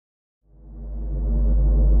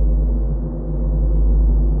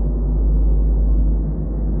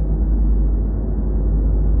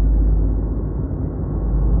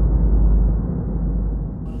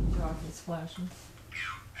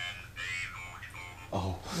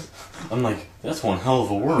Oh, I'm like, that's one hell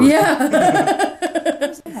of a word. Yeah.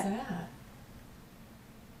 What's that?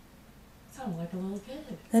 Sounded like a little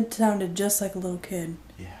kid. That sounded just like a little kid.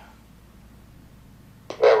 Yeah.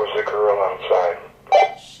 That was the girl outside.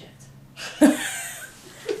 Shit.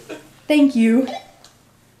 Thank you.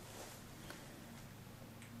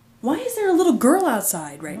 Why is there a little girl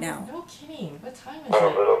outside right now? No kidding. What time is Not a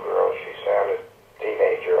it? little girl, she sounded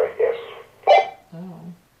teenager, I guess. Oh.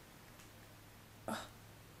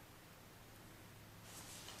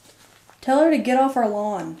 Tell her to get off our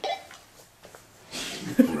lawn.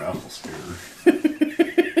 Ralph will scare her.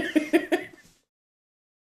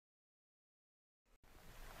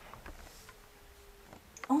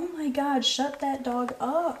 Oh my god, shut that dog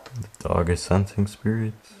up. The dog is sensing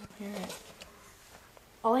spirits. I hear it.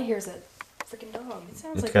 All I hear is that freaking dog. It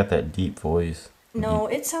sounds It's like... got that deep voice. No,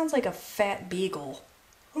 it sounds like a fat beagle.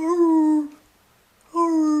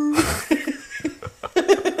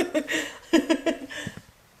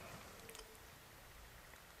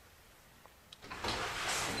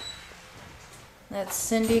 That's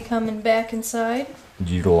Cindy coming back inside. Did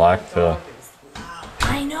you lock the...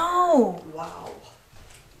 I know! Wow.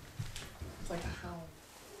 It's like a hound.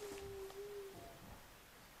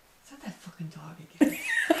 Is that fucking dog again?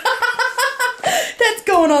 That's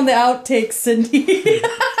going on the outtakes, Cindy.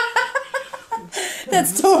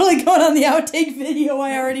 That's totally going on the outtake video,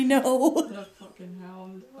 I already know. That fucking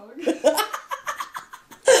hound dog.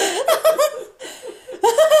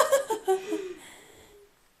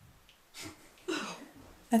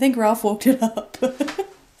 I think Ralph woke it up. I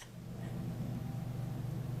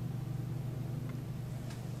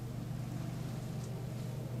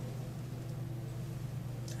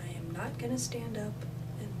am not gonna stand up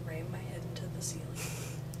and ram my head into the ceiling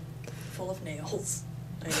full of nails.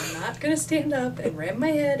 I am not gonna stand up and ram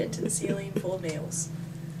my head into the ceiling full of nails.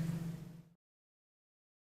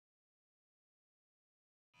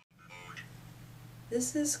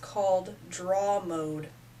 This is called draw mode.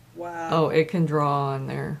 Wow. Oh, it can draw on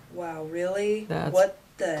there. Wow, really? That's- what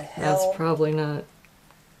the hell? That's probably not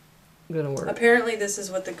gonna work. Apparently this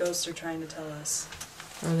is what the ghosts are trying to tell us.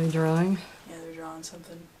 Are they drawing? Yeah, they're drawing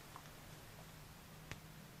something.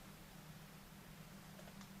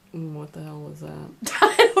 What the hell is that?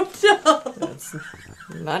 I don't know. That's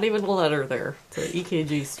not even a letter there. It's an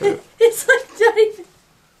EKG strip. It's like not even...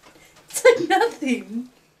 It's like nothing.